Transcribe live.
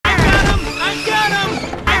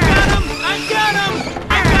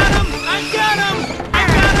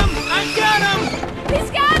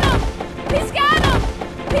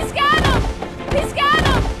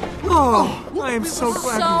I am so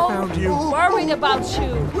glad we found you. Worried about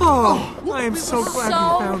you. Oh, I am so glad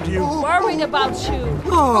we found you. Worried about you.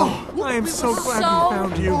 Oh, I am so glad we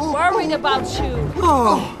found you. Worried about you.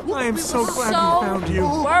 Oh, I am so glad we found you.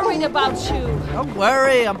 Worried about you. Don't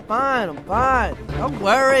worry, I'm fine, I'm fine. Don't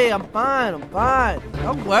worry, I'm fine, I'm fine.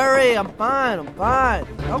 Don't worry, I'm fine, I'm fine.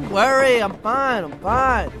 Don't worry, I'm fine, I'm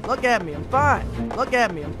fine. Look at me, I'm fine. Look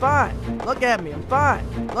at me, I'm fine. Look at me, I'm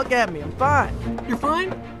fine. Look at me, I'm fine. You're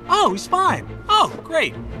fine? Oh, he's fine. Oh,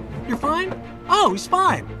 great. You're fine? Oh, he's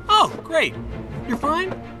fine. Oh, great. You're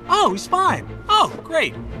fine? Oh, he's fine. Oh,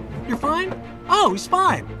 great. You're fine? Oh, he's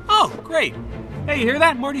fine. Oh, great. Hey, you hear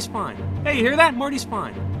that? Morty's fine. Hey, you hear that? Morty's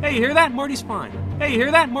fine. Hey, you hear that? Morty's fine. Hey, you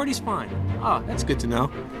hear that? Morty's fine. Oh, that's good to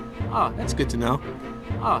know. Oh, that's good to know.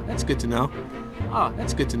 Oh, that's good to know. Oh,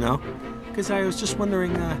 that's good to know. Because I was just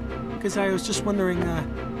wondering,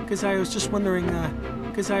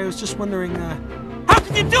 How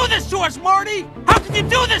can you do this to us, Marty? How can you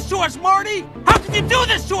do this to us, Marty? How can you do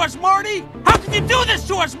this to us, Marty? How can you do this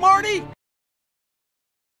to us, Marty?